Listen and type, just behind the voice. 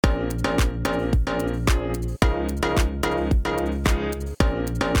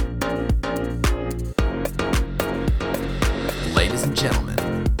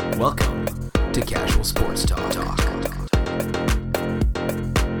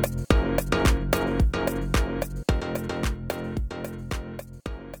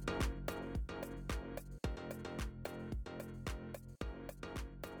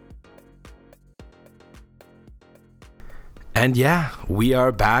And yeah, we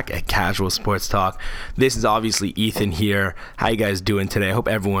are back at Casual Sports Talk. This is obviously Ethan here. How you guys doing today? I hope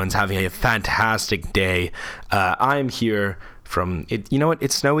everyone's having a fantastic day. I'm here from, you know what?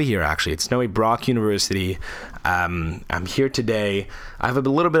 It's snowy here, actually. It's snowy Brock University. I'm here today. I have a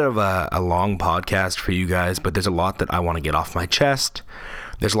little bit of a long podcast for you guys, but there's a lot that I want to get off my chest.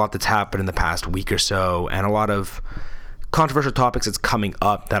 There's a lot that's happened in the past week or so, and a lot of controversial topics that's coming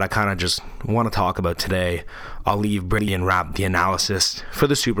up that I kind of just want to talk about today. I'll leave Brady and wrap the analysis for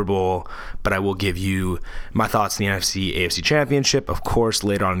the Super Bowl, but I will give you my thoughts on the NFC AFC Championship, of course,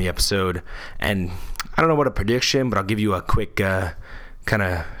 later on in the episode. And I don't know what a prediction, but I'll give you a quick kind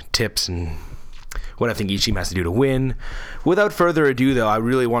of tips and what I think each team has to do to win. Without further ado, though, I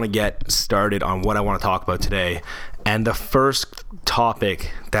really want to get started on what I want to talk about today. And the first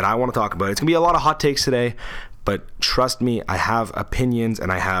topic that I want to talk about, it's going to be a lot of hot takes today, but trust me, I have opinions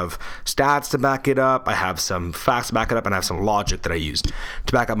and I have stats to back it up. I have some facts to back it up, and I have some logic that I use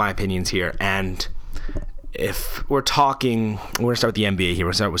to back up my opinions here. And if we're talking, we're going to start with the NBA here. We're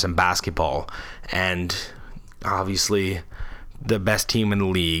going to start with some basketball. And obviously, the best team in the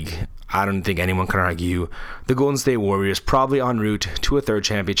league, I don't think anyone can argue. The Golden State Warriors, probably en route to a third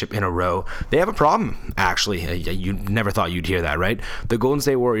championship in a row. They have a problem, actually. You never thought you'd hear that, right? The Golden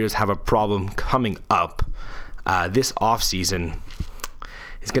State Warriors have a problem coming up. This offseason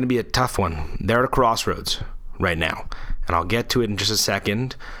is going to be a tough one. They're at a crossroads right now, and I'll get to it in just a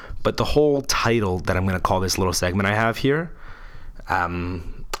second. But the whole title that I'm going to call this little segment I have here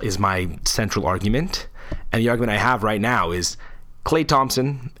is my central argument. And the argument I have right now is Klay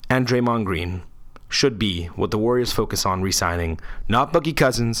Thompson and Draymond Green should be what the Warriors focus on re-signing, not Boogie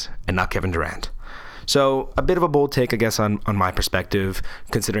Cousins and not Kevin Durant. So a bit of a bold take, I guess, on my perspective,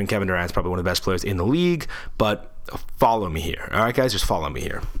 considering Kevin Durant's probably one of the best players in the league, but follow me here. All right, guys, just follow me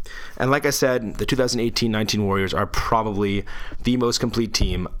here. And like I said, the 2018-19 Warriors are probably the most complete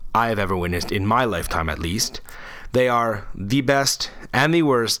team I have ever witnessed in my lifetime, at least. They are the best and the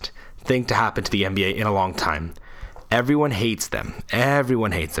worst thing to happen to the NBA in a long time. Everyone hates them.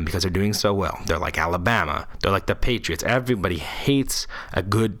 Everyone hates them because they're doing so well. They're like Alabama. They're like the Patriots. Everybody hates a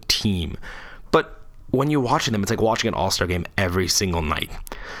good team. But when you're watching them, it's like watching an all-star game every single night.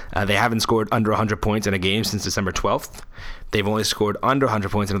 They haven't scored under 100 points in a game since December 12th. They've only scored under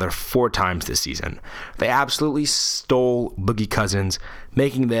 100 points another 4 times this season. They absolutely stole Boogie Cousins,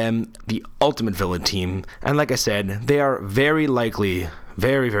 making them the ultimate villain team. And like I said, they are very likely,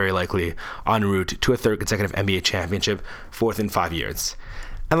 very, very likely en route to a third consecutive NBA championship, fourth in 5 years.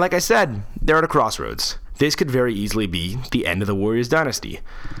 And like I said, they're at a crossroads. This could very easily be the end of the Warriors dynasty.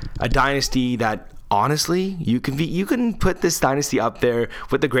 A dynasty that, honestly, you can put this dynasty up there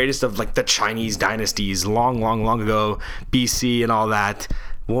with the greatest of like the Chinese dynasties long ago, BC and all that.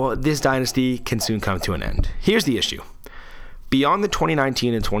 Well, this dynasty can soon come to an end. Here's the issue. Beyond the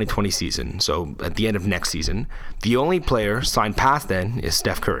 2019 and 2020 season, so at the end of next season, the only player signed past then is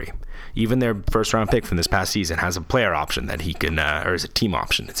Steph Curry. Even their first round pick from this past season has a player option that he can, or is a team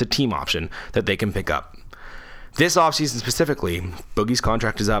option. It's a team option that they can pick up. This offseason specifically, Boogie's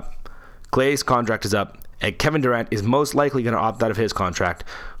contract is up. Klay's contract is up, and Kevin Durant is most likely going to opt out of his contract,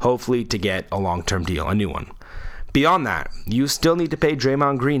 hopefully to get a long-term deal, a new one. Beyond that, you still need to pay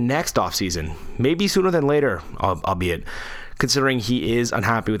Draymond Green next offseason, maybe sooner than later, albeit, considering he is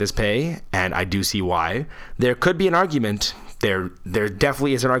unhappy with his pay, and I do see why. There could be an argument, there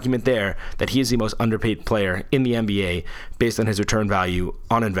definitely is an argument there, that he is the most underpaid player in the NBA based on his return value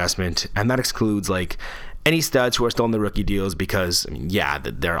on investment, and that excludes like any studs who are still in the rookie deals because,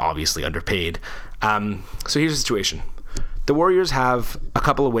 they're obviously underpaid. So here's the situation. The Warriors have a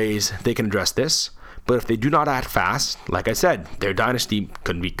couple of ways they can address this, but if they do not act fast, like I said, their dynasty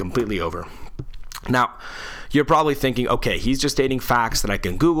could be completely over. Now, you're probably thinking, okay, he's just stating facts that I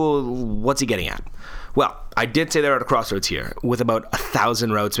can Google. What's he getting at? Well, I did say they're at a crossroads here with about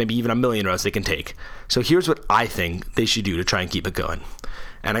 1,000 routes, maybe even 1,000,000 routes they can take. So here's what I think they should do to try and keep it going.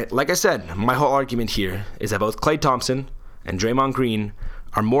 And like I said, my whole argument here is that both Klay Thompson and Draymond Green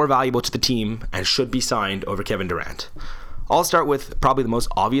are more valuable to the team and should be signed over Kevin Durant. I'll start with probably the most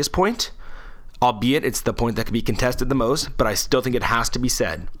obvious point, albeit it's the point that can be contested the most, but I still think it has to be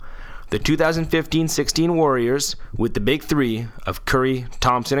said. The 2015-16 Warriors, with the big three of Curry,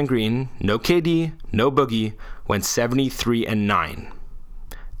 Thompson, and Green, no KD, no Boogie, went 73-9.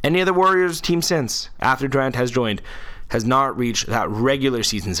 Any other Warriors team since, after Durant has joined, has not reached that regular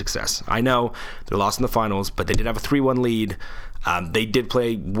season success. I know they lost in the finals, but they did have a 3-1 lead. They did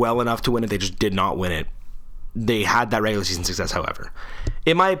play well enough to win it. They just did not win it. They had that regular season success, however.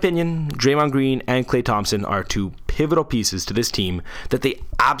 In my opinion, Draymond Green and Klay Thompson are two pivotal pieces to this team that they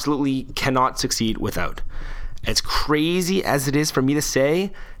absolutely cannot succeed without. as crazy as it is for me to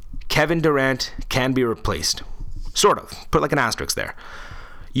say, Kevin Durant can be replaced. Sort of. Put like an asterisk there.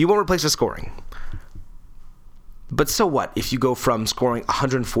 You won't replace the scoring. But so what if you go from scoring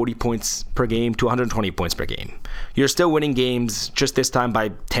 140 points per game to 120 points per game? You're still winning games, just this time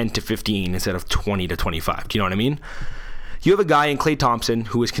by 10 to 15 instead of 20 to 25. Do you know what I mean? You have a guy in Klay Thompson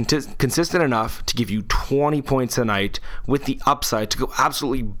who is consistent enough to give you 20 points a night with the upside to go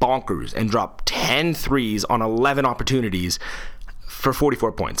absolutely bonkers and drop 10 threes on 11 opportunities for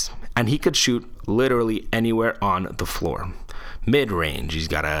 44 points. And he could shoot literally anywhere on the floor. Mid-range, he's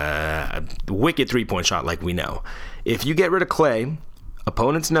got a wicked three-point shot like we know. If you get rid of Klay,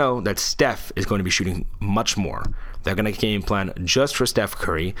 opponents know that Steph is going to be shooting much more. They're going to game plan just for Steph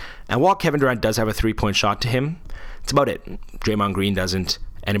Curry. And while Kevin Durant does have a three-point shot to him, it's about it. Draymond Green doesn't.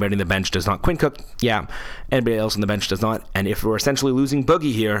 Anybody on the bench does not. Quinn Cook, yeah. Anybody else on the bench does not. And if we're essentially losing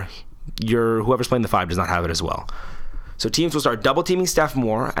Boogie here, whoever's playing the five does not have it as well. So teams will start double-teaming Steph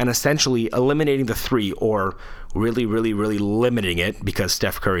more and essentially eliminating the three, or really, really, really limiting it because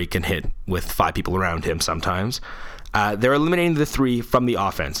Steph Curry can hit with five people around him sometimes. They're eliminating the three from the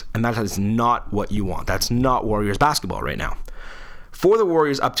offense, and that is not what you want. That's not Warriors basketball right now. For the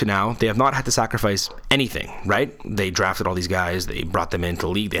Warriors up to now, they have not had to sacrifice anything, right? They drafted all these guys. They brought them into the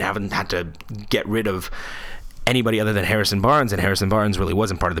league. They haven't had to get rid of anybody other than Harrison Barnes, and Harrison Barnes really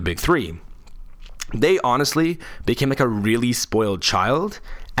wasn't part of the big three. They honestly became like a really spoiled child,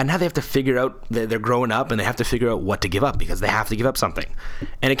 and now they have to figure out that they're growing up and they have to figure out what to give up because they have to give up something.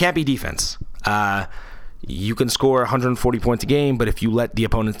 And it can't be defense. You can score 140 points a game, but if you let the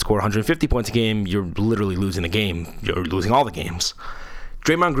opponent score 150 points a game, you're literally losing the game. You're losing all the games.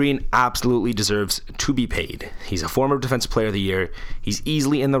 Draymond Green absolutely deserves to be paid. He's a former Defensive Player of the Year. He's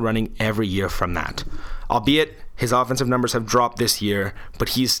easily in the running every year from that. Albeit, his offensive numbers have dropped this year, but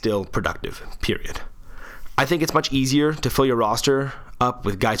he's still productive, period. I think it's much easier to fill your roster up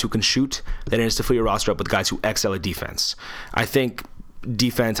with guys who can shoot than it is to fill your roster up with guys who excel at defense. I think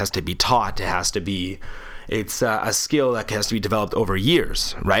defense has to be taught. It's a skill that has to be developed over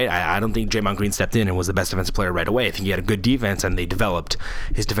years, right? I don't think Draymond Green stepped in and was the best defensive player right away. I think he had a good defense and they developed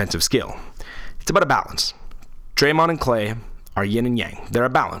his defensive skill. It's about a balance. Draymond and Klay are yin and yang. They're a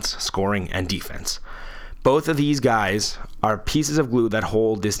balance, scoring and defense. Both of these guys are pieces of glue that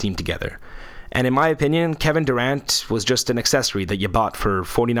hold this team together. And in my opinion, Kevin Durant was just an accessory that you bought for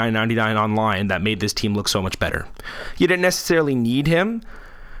 $49.99 online that made this team look so much better. You didn't necessarily need him,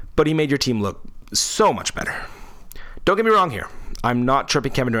 but he made your team look so much better. Don't get me wrong here. I'm not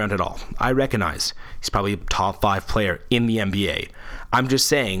tripping Kevin Durant at all. I recognize he's probably a top 5 player in the NBA. I'm just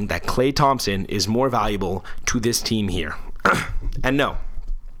saying that Klay Thompson is more valuable to this team here. And no,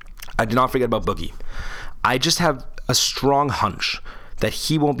 I did not forget about Boogie. I just have a strong hunch that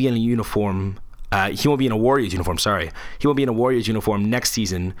he won't be in a uniform. He won't be in a Warriors uniform. He won't be in a Warriors uniform next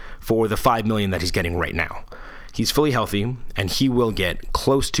season for the $5 million that he's getting right now. He's fully healthy, and he will get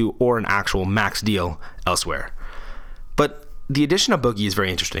close to or an actual max deal elsewhere. But the addition of Boogie is very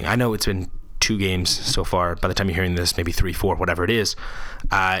interesting. I know it's been 2 games so far. By the time you're hearing this, maybe 3, 4, whatever it is.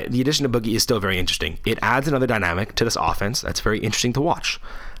 The addition of Boogie is still very interesting. It adds another dynamic to this offense that's very interesting to watch.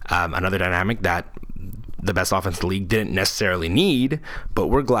 Another dynamic that the best offense in the league didn't necessarily need, but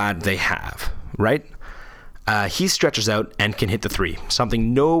we're glad they have, right? He stretches out and can hit the three,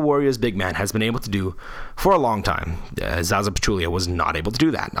 something no Warriors big man has been able to do for a long time. Zaza Pachulia was not able to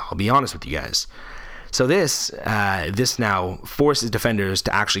do that. I'll be honest with you guys. So this now forces defenders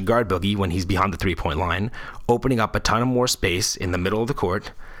to actually guard Boogie when he's behind the three-point line, opening up a ton of more space in the middle of the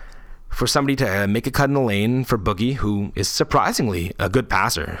court for somebody to make a cut in the lane for Boogie, who is surprisingly a good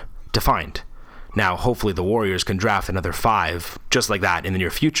passer, to find. Now, hopefully the Warriors can draft another 5 just like that in the near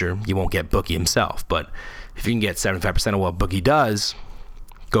future. You won't get Boogie himself, but if you can get 75% of what Boogie does,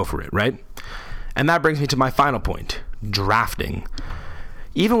 go for it, right? And that brings me to my final point, drafting.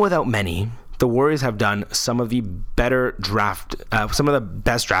 Even without many, the Warriors have done some of the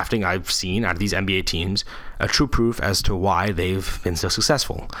best drafting I've seen out of these NBA teams, a true proof as to why they've been so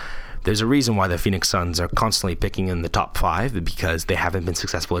successful. There's a reason why the Phoenix Suns are constantly picking in the top 5, because they haven't been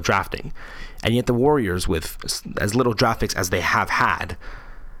successful at drafting. And yet the Warriors, with as little draft picks as they have had,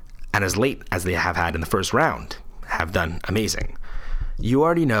 and as late as they have had in the first round, have done amazing. You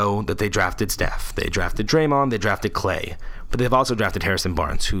already know that they drafted Steph, they drafted Draymond, they drafted Klay, but they've also drafted Harrison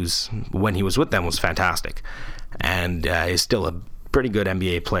Barnes, who's, when he was with them, was fantastic, and is still a pretty good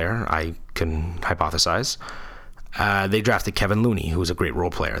NBA player, I can hypothesize. They drafted Kevin Looney, who's a great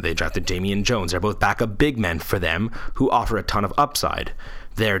role player. They drafted Damian Jones. They're both backup big men for them who offer a ton of upside.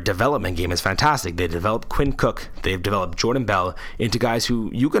 Their development game is fantastic. They developed Quinn Cook. They've developed Jordan Bell into guys who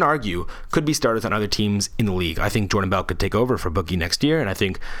you can argue could be starters on other teams in the league. I think Jordan Bell could take over for Boogie next year, and I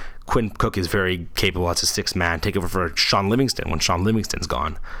think Quinn Cook is very capable as a sixth man, take over for Sean Livingston when Sean Livingston's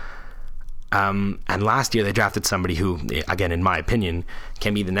gone. And last year they drafted somebody who, again, in my opinion,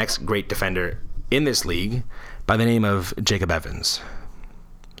 can be the next great defender in this league by the name of Jacob Evans.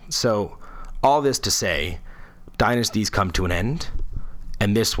 So all this to say, dynasties come to an end,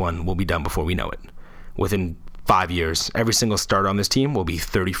 and this one will be done before we know it. Within 5 years, every single starter on this team will be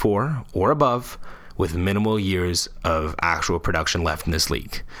 34 or above with minimal years of actual production left in this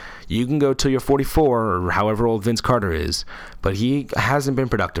league. You can go till you're 44 or however old Vince Carter is, but he hasn't been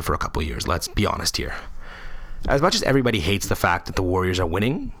productive for a couple of years. Let's be honest here. As much as everybody hates the fact that the Warriors are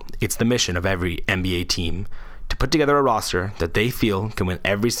winning, it's the mission of every NBA team to put together a roster that they feel can win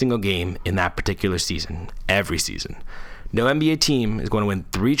every single game in that particular season, every season. No NBA team is going to win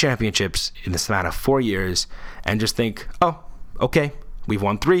 3 championships in the span of 4 years and just think, oh, okay, we've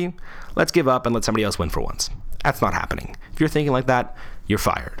won 3, let's give up and let somebody else win for once. That's not happening. If you're thinking like that, you're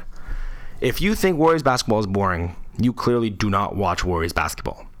fired. If you think Warriors basketball is boring, you clearly do not watch Warriors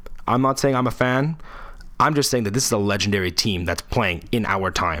basketball. I'm not saying I'm a fan. I'm just saying that this is a legendary team that's playing in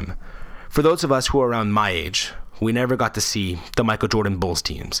our time. For those of us who are around my age, we never got to see the Michael Jordan Bulls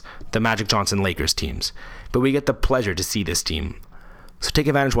teams, the Magic Johnson Lakers teams, but we get the pleasure to see this team. So take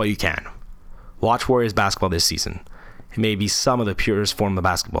advantage while you can. Watch Warriors basketball this season. It may be some of the purest form of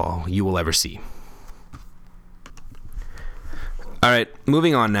basketball you will ever see. All right,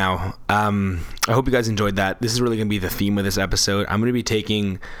 moving on now. I hope you guys enjoyed that. This is really going to be the theme of this episode. I'm going to be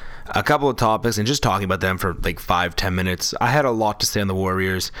taking a couple of topics and just talking about them for like 5-10 minutes. I had a lot to say on the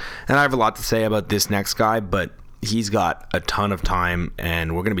Warriors, and I have a lot to say about this next guy, but he's got a ton of time,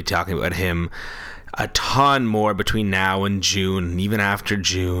 and we're going to be talking about him a ton more between now and June, even after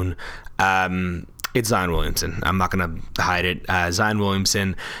June. It's Zion Williamson. I'm not going to hide it. Zion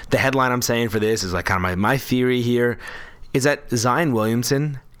Williamson, the headline I'm saying for this is like kind of my theory here, is that Zion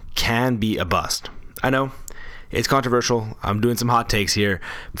Williamson can be a bust. I know it's controversial. I'm doing some hot takes here,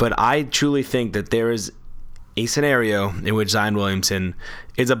 but I truly think that there is a scenario in which Zion Williamson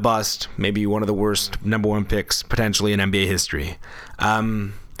is a bust, maybe one of the worst number 1 picks potentially in NBA history.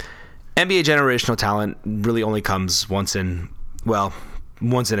 NBA generational talent really only comes once in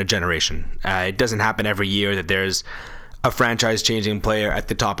a generation. It doesn't happen every year that there's a franchise-changing player at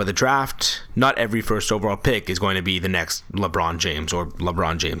the top of the draft. Not every first overall pick is going to be the next LeBron James or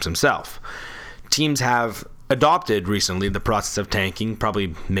LeBron James himself. Teams have adopted recently the process of tanking,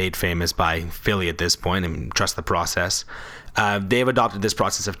 probably made famous by Philly at this point, and trust the process. They've adopted this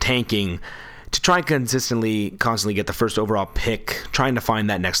process of tanking to try and constantly get the first overall pick, trying to find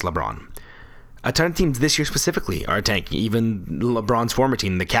that next LeBron. A ton of teams this year specifically are tanking, even LeBron's former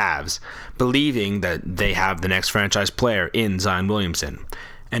team, the Cavs, believing that they have the next franchise player in Zion Williamson.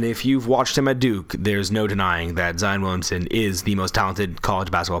 And if you've watched him at Duke, there's no denying that Zion Williamson is the most talented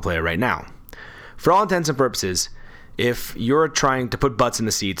college basketball player right now. For all intents and purposes, if you're trying to put butts in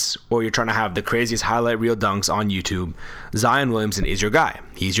the seats or you're trying to have the craziest highlight reel dunks on YouTube, Zion Williamson is your guy.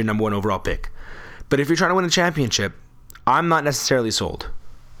 He's your number 1 overall pick. But if you're trying to win a championship, I'm not necessarily sold.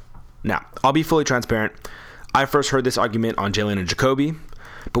 Now, I'll be fully transparent. I first heard this argument on Jalen and Jacoby,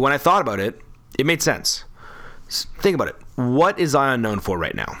 but when I thought about it, it made sense. Think about it. What is Zion known for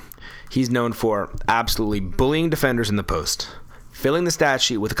right now? He's known for absolutely bullying defenders in the post, filling the stat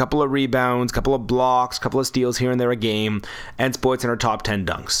sheet with a couple of rebounds, a couple of blocks, a couple of steals here and there a game, and sports in our top 10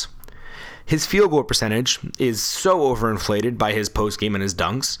 dunks. His field goal percentage is so overinflated by his post game and his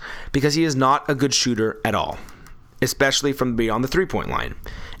dunks because he is not a good shooter at all, especially from beyond the three-point line.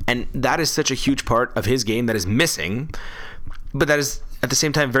 And that is such a huge part of his game that is missing, but that is at the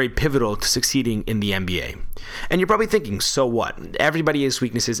same time very pivotal to succeeding in the NBA. And you're probably thinking, so what? Everybody has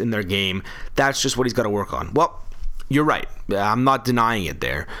weaknesses in their game. That's just what he's got to work on. Well, you're right. I'm not denying it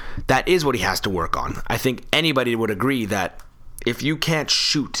there. That is what he has to work on. I think anybody would agree that if you can't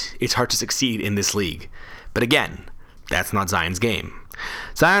shoot, it's hard to succeed in this league. But again, that's not Zion's game.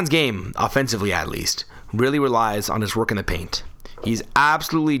 Zion's game, offensively at least, really relies on his work in the paint. He's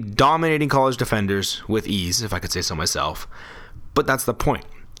absolutely dominating college defenders with ease, if I could say so myself. But that's the point.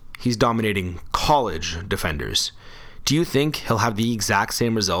 He's dominating college defenders. Do you think he'll have the exact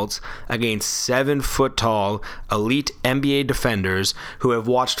same results against 7-foot-tall, elite NBA defenders who have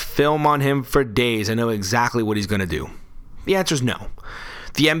watched film on him for days and know exactly what he's going to do? The answer is no.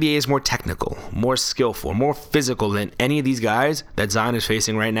 The NBA is more technical, more skillful, more physical than any of these guys that Zion is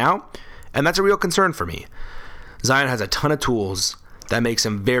facing right now, and that's a real concern for me. Zion has a ton of tools that makes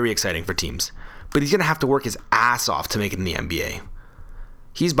him very exciting for teams, but he's going to have to work his ass off to make it in the NBA.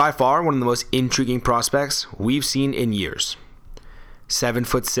 He's by far one of the most intriguing prospects we've seen in years.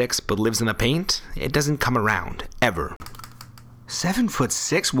 7'6", but lives in the paint? It doesn't come around, ever.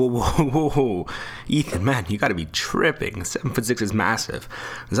 7'6"? Whoa. Ethan, man, you gotta be tripping. 7'6" is massive.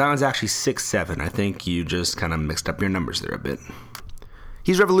 Zion's actually 6'7". I think you just kind of mixed up your numbers there a bit.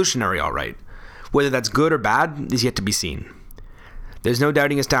 He's revolutionary, all right. Whether that's good or bad is yet to be seen. There's no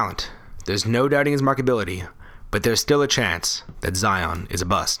doubting his talent. There's no doubting his marketability. But there's still a chance that Zion is a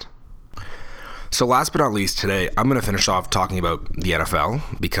bust. So last but not least, today, I'm going to finish off talking about the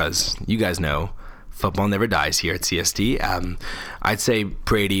NFL because you guys know football never dies here at CST. I'd say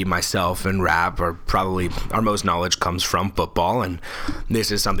Brady, myself, and Rab are probably our most knowledge comes from football, and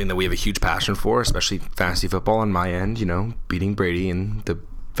this is something that we have a huge passion for, especially fantasy football on my end, beating Brady in the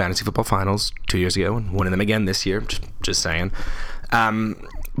fantasy football finals 2 years ago and winning them again this year, just saying.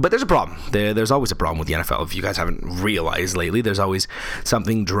 But there's a problem. There's always a problem with the NFL. If you guys haven't realized lately, there's always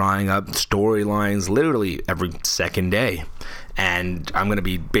something drying up storylines literally every second day. And I'm going to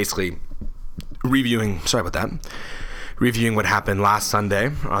be basically reviewing what happened last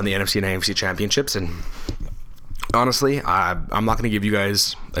Sunday on the NFC and AFC championships. And honestly, I'm not going to give you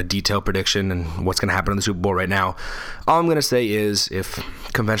guys a detailed prediction and what's going to happen in the Super Bowl right now. All I'm going to say is if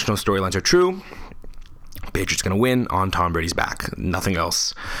conventional storylines are true, Patriots going to win on Tom Brady's back. Nothing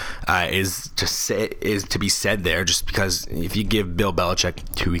else is to be said there, just because if you give Bill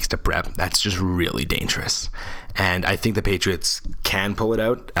Belichick 2 weeks to prep, that's just really dangerous. And I think the Patriots can pull it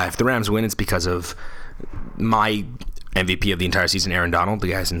out. If the Rams win, it's because of my MVP of the entire season, Aaron Donald. The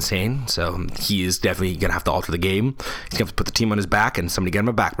guy's insane, so he is definitely going to have to alter the game. He's going to have to put the team on his back and somebody get him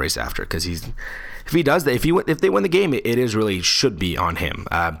a back brace after, because if he does that, if they win the game, it is really should be on him.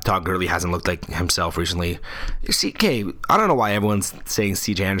 Todd Gurley hasn't looked like himself recently. I don't know why everyone's saying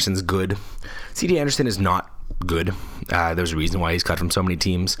C.J. Anderson's good. C.J. Anderson is not good. There's a reason why he's cut from so many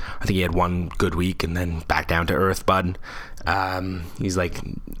teams. I think he had one good week and then back down to earth, bud. He's like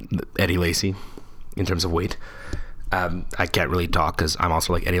Eddie Lacy in terms of weight. I can't really talk because I'm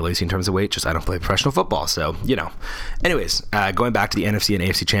also like Eddie Lacy in terms of weight, just I don't play professional football, so anyways, going back to the NFC and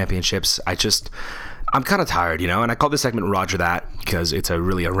AFC championships, I'm kind of tired, and I call this segment Roger That because it's a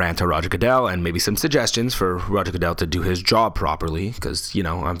rant to Roger Goodell and maybe some suggestions for Roger Goodell to do his job properly, because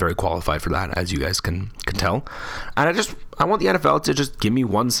I'm very qualified for that, as you guys can tell. And I want the NFL to just give me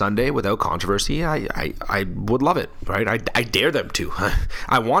one Sunday without controversy. I would love it, right? I dare them to.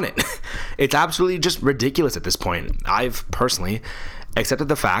 I want it. It's absolutely just ridiculous at this point. I've personally accepted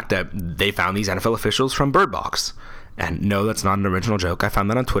the fact that they found these NFL officials from Bird Box. And no, that's not an original joke. I found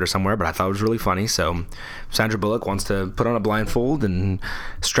that on Twitter somewhere, but I thought it was really funny. So Sandra Bullock wants to put on a blindfold and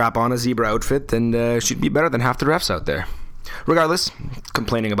strap on a zebra outfit, and she'd be better than half the refs out there. Regardless,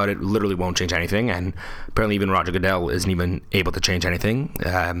 complaining about it literally won't change anything, and apparently even Roger Goodell isn't even able to change anything.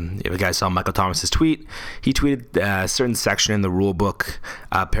 If you guys saw Michael Thomas's tweet, he tweeted a certain section in the rule book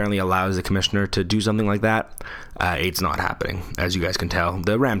apparently allows the commissioner to do something like that. It's not happening, as you guys can tell.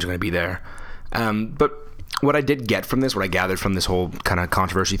 The Rams are going to be there. But what I did get from this, what I gathered from this whole kind of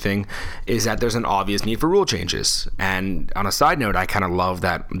controversy thing, is that there's an obvious need for rule changes. And on a side note, I kind of love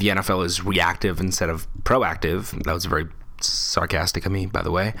that the NFL is reactive instead of proactive. That was very sarcastic of me, by the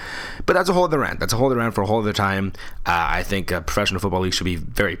way. But that's a whole other rant. That's a whole other rant for a whole other time. I think professional football league should be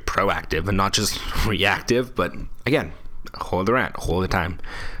very proactive and not just reactive. But again, a whole other rant, a whole other time.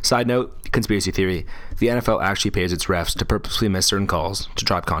 Side note, conspiracy theory. The NFL actually pays its refs to purposely miss certain calls to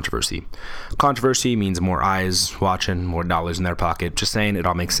drive controversy. Controversy means more eyes watching, more dollars in their pocket. Just saying, it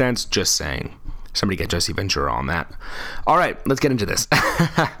all makes sense. Just saying. Somebody get Jesse Ventura on that. All right, let's get into this.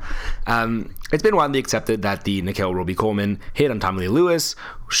 It's been widely accepted that the Nickeil Roby-Coleman hit on Tommy Lee Lewis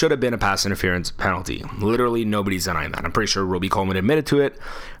should have been a pass interference penalty. Literally, nobody's denying that. I'm pretty sure Roby-Coleman admitted to it.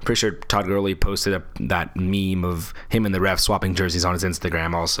 I'm pretty sure Todd Gurley posted that meme of him and the ref swapping jerseys on his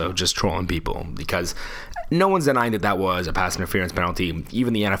Instagram, also just trolling people, because no one's denying that was a pass interference penalty.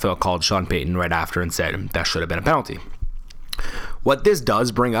 Even the NFL called Sean Payton right after and said that should have been a penalty. What this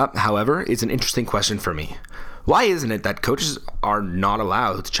does bring up, however, is an interesting question for me. Why isn't it that coaches are not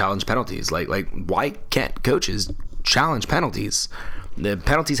allowed to challenge penalties? Like why can't coaches challenge penalties? The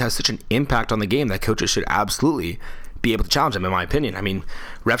penalties have such an impact on the game that coaches should absolutely be able to challenge them, in my opinion. I mean,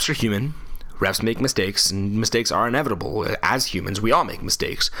 refs are human. Refs make mistakes, and mistakes are inevitable. As humans, we all make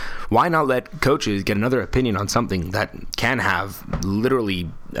mistakes. Why not let coaches get another opinion on something that can have literally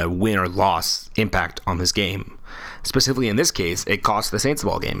a win or loss impact on this game? Specifically in this case, it cost the Saints the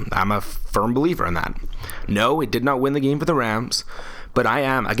ball game. I'm a firm believer in that. No, it did not win the game for the Rams, But I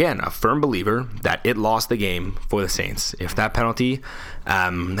am, again, a firm believer that it lost the game for the Saints. If that penalty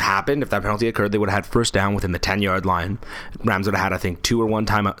happened, if that penalty occurred, they would have had first down within the 10-yard line. Rams would have had, I think, 2 or 1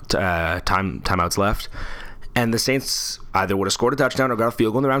 timeouts left. And the Saints either would have scored a touchdown or got a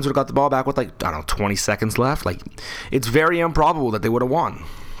field goal, and the Rams would have got the ball back with, 20 seconds left. It's very improbable that they would have won.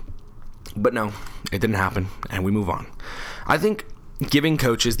 But no, it didn't happen, and we move on. I think giving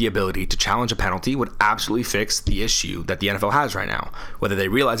coaches the ability to challenge a penalty would absolutely fix the issue that the NFL has right now. Whether they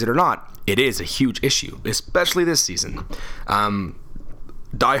realize it or not, it is a huge issue, especially this season.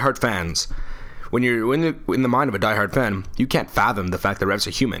 Diehard fans, when you're in the mind of a diehard fan, you can't fathom the fact that refs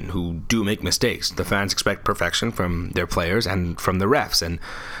are human who do make mistakes. The fans expect perfection from their players and from the refs. And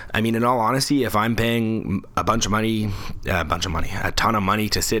I mean, in all honesty, if I'm paying a ton of money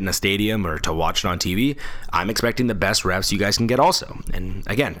to sit in a stadium or to watch it on TV, I'm expecting the best refs you guys can get also. And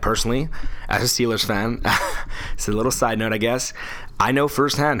again, personally, as a Steelers fan, it's a little side note, I guess, I know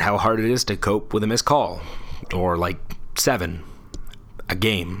firsthand how hard it is to cope with a missed call or 7 a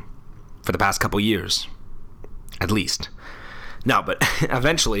game for the past couple years, at least. No, but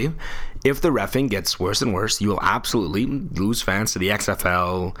eventually, if the reffing gets worse and worse, you will absolutely lose fans to the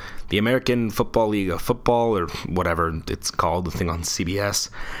XFL, the American Football League of Football, or whatever it's called, the thing on CBS.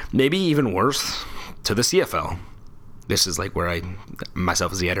 Maybe even worse, to the CFL. This is where I,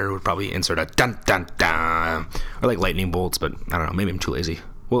 myself as the editor, would probably insert a dun dun dun, or lightning bolts, but I don't know, maybe I'm too lazy.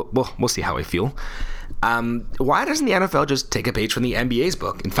 We'll see how I feel. Why doesn't the NFL just take a page from the NBA's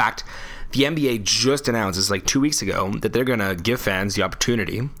book? In fact, the NBA just announced this 2 weeks ago that they're going to give fans the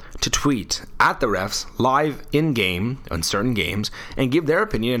opportunity to tweet at the refs live in-game on certain games and give their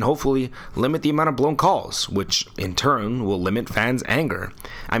opinion and hopefully limit the amount of blown calls, which in turn will limit fans' anger.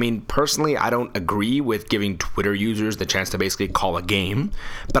 I mean, personally, I don't agree with giving Twitter users the chance to basically call a game,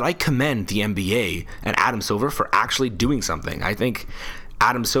 but I commend the NBA and Adam Silver for actually doing something. I think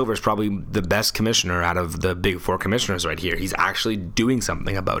Adam Silver is probably the best commissioner out of the big 4 commissioners right here. He's actually doing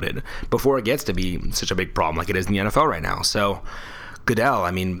something about it before it gets to be such a big problem like it is in the NFL right now. So, Goodell, I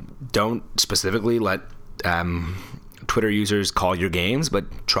mean, don't specifically let Twitter users call your games, but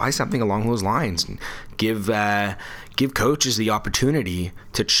try something along those lines. Give coaches the opportunity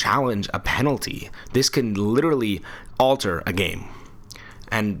to challenge a penalty. This can literally alter a game.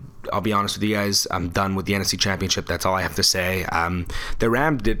 And I'll be honest with you guys, I'm done with the NFC Championship. That's all I have to say. The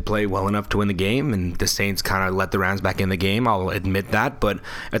Rams did play well enough to win the game, and the Saints kind of let the Rams back in the game. I'll admit that. But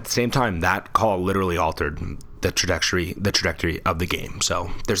at the same time, that call literally altered the trajectory of the game. So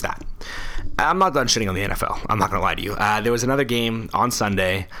there's that. I'm not done shitting on the NFL. I'm not going to lie to you. There was another game on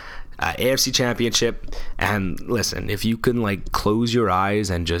Sunday. AFC Championship, and listen, if you can close your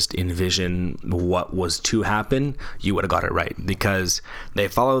eyes and just envision what was to happen, you would have got it right, because they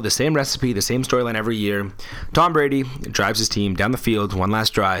follow the same recipe, the same storyline every year. Tom Brady drives his team down the field, one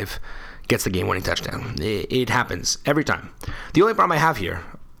last drive, gets the game-winning touchdown. It happens every time. The only problem I have here,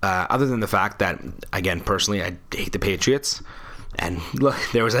 other than the fact that, again, personally, I hate the Patriots. And look,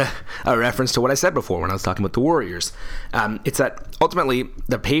 there was a reference to what I said before when I was talking about the Warriors. It's that ultimately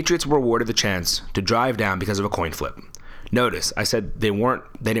the Patriots were awarded the chance to drive down because of a coin flip. Notice, I said they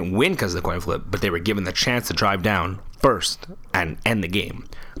didn't win because of the coin flip, but they were given the chance to drive down first and end the game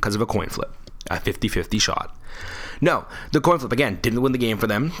because of a coin flip, a 50-50 shot. No, the coin flip, again, didn't win the game for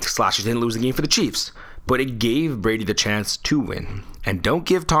them. Slashers didn't lose the game for the Chiefs. But it gave Brady the chance to win. And don't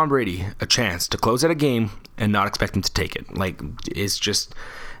give Tom Brady a chance to close out a game and not expect him to take it. It's just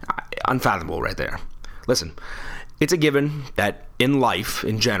unfathomable right there. Listen, it's a given that in life,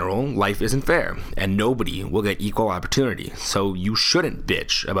 in general, life isn't fair. And nobody will get equal opportunity. So you shouldn't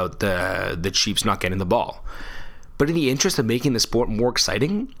bitch about the Chiefs not getting the ball. But in the interest of making the sport more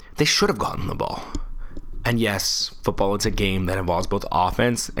exciting, they should have gotten the ball. And yes, football is a game that involves both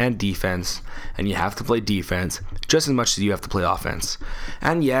offense and defense, and you have to play defense just as much as you have to play offense.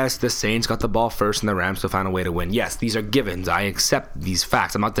 And yes, the Saints got the ball first and the Rams still found a way to win. Yes, these are givens. I accept these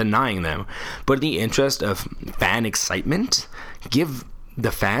facts. I'm not denying them. But in the interest of fan excitement, give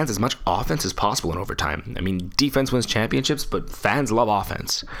the fans as much offense as possible in overtime. I mean, defense wins championships, but fans love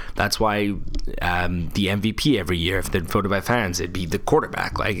offense. That's why the MVP every year, if they're voted by fans, it'd be the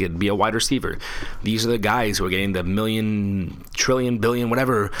quarterback. It'd be a wide receiver. These are the guys who are getting the million, trillion, billion,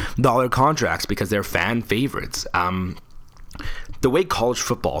 whatever dollar contracts because they're fan favorites. The way college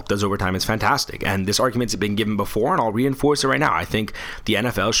football does overtime is fantastic, and this argument's been given before, and I'll reinforce it right now. I think the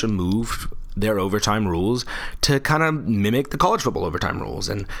NFL should move their overtime rules to kind of mimic the college football overtime rules.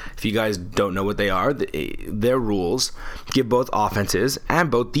 And if you guys don't know what they are, their rules give both offenses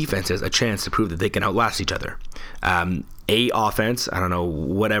and both defenses a chance to prove that they can outlast each other. A offense, I don't know,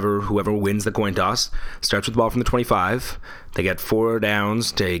 whoever wins the coin toss, starts with the ball from the 25. They get 4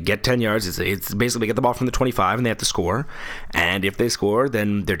 downs to get 10 yards. It's basically get the ball from the 25 and they have to score. And if they score,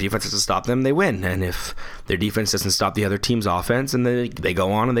 then their defense has to stop them, they win. And if their defense doesn't stop the other team's offense, and they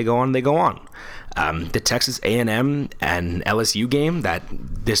go on and they go on and they go on. The Texas A&M and LSU game that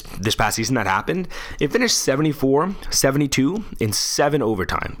this past season that happened, it finished 74-72 in 7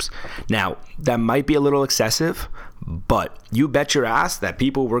 overtimes. Now, that might be a little excessive, but you bet your ass that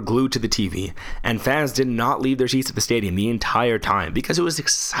people were glued to the TV and fans did not leave their seats at the stadium the entire time because it was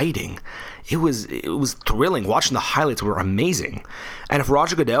exciting. It was thrilling. Watching the highlights were amazing. And if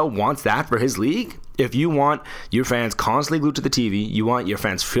Roger Goodell wants that for his league, if you want your fans constantly glued to the TV, you want your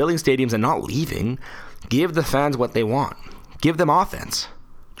fans filling stadiums and not leaving, give the fans what they want. Give them offense.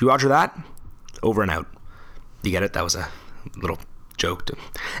 Do you roger that? Over and out. You get it? That was a little joke.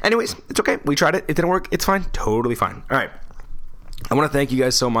 Anyways, it's okay. We tried it. It didn't work. It's fine. Totally fine. All right. I want to thank you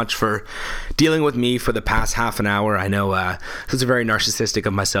guys so much for dealing with me for the past half an hour. I know it's very narcissistic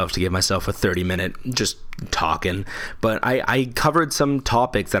of myself to give myself a 30-minute just talking, but I covered some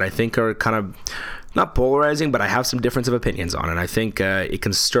topics that I think are kind of not polarizing, but I have some difference of opinions on, and I think it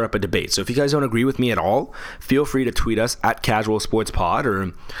can stir up a debate. So if you guys don't agree with me at all, feel free to tweet us at Casual Sports Pod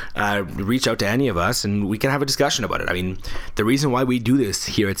or reach out to any of us, and we can have a discussion about it. I mean, the reason why we do this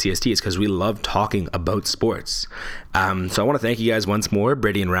here at CST is because we love talking about sports. So I want to thank you guys once more.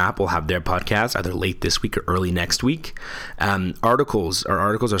 Brady and Rapp will have their podcast either late this week or early next week. Our articles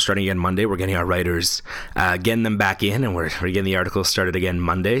are starting again Monday. We're getting our writers, getting them back in, and we're getting the articles started again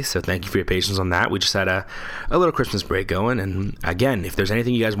Monday. So thank you for your patience on that. We just had a little Christmas break going, and again, if there's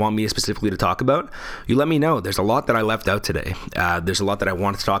anything you guys want me specifically to talk about, you let me know. There's a lot that I left out today. There's a lot that I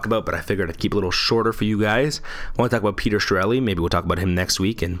wanted to talk about, but I figured I'd keep it a little shorter for you guys. I want to talk about Peter Strelli. Maybe we'll talk about him next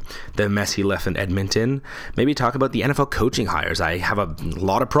week and the mess he left in Edmonton. Maybe talk about the NFL coaching hires. I have a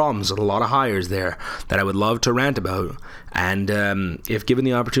lot of problems with a lot of hires there that I would love to rant about, and if given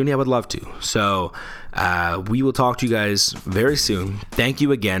the opportunity, I would love to. So we will talk to you guys very soon. Thank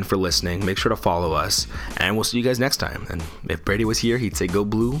you again for listening. Make sure to follow us, and we'll see you guys next time. And if Brady was here, he'd say go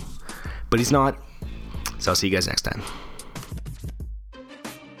blue, but he's not. So I'll see you guys next time.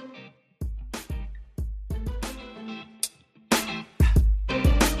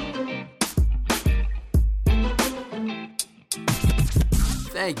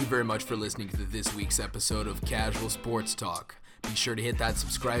 Thank you very much for listening to this week's episode of Casual Sports Talk. Be sure to hit that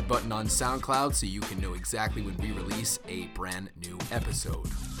subscribe button on SoundCloud so you can know exactly when we release a brand new episode.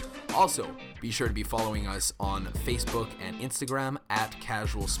 Also, be sure to be following us on Facebook and Instagram at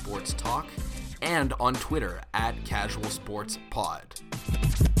Casual Sports Talk and on Twitter at Casual Sports Pod.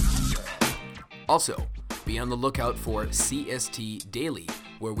 Also, be on the lookout for CST Daily,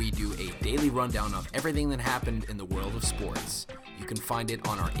 where we do a daily rundown of everything that happened in the world of sports. You can find it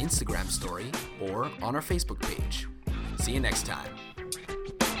on our Instagram story or on our Facebook page. See you next time.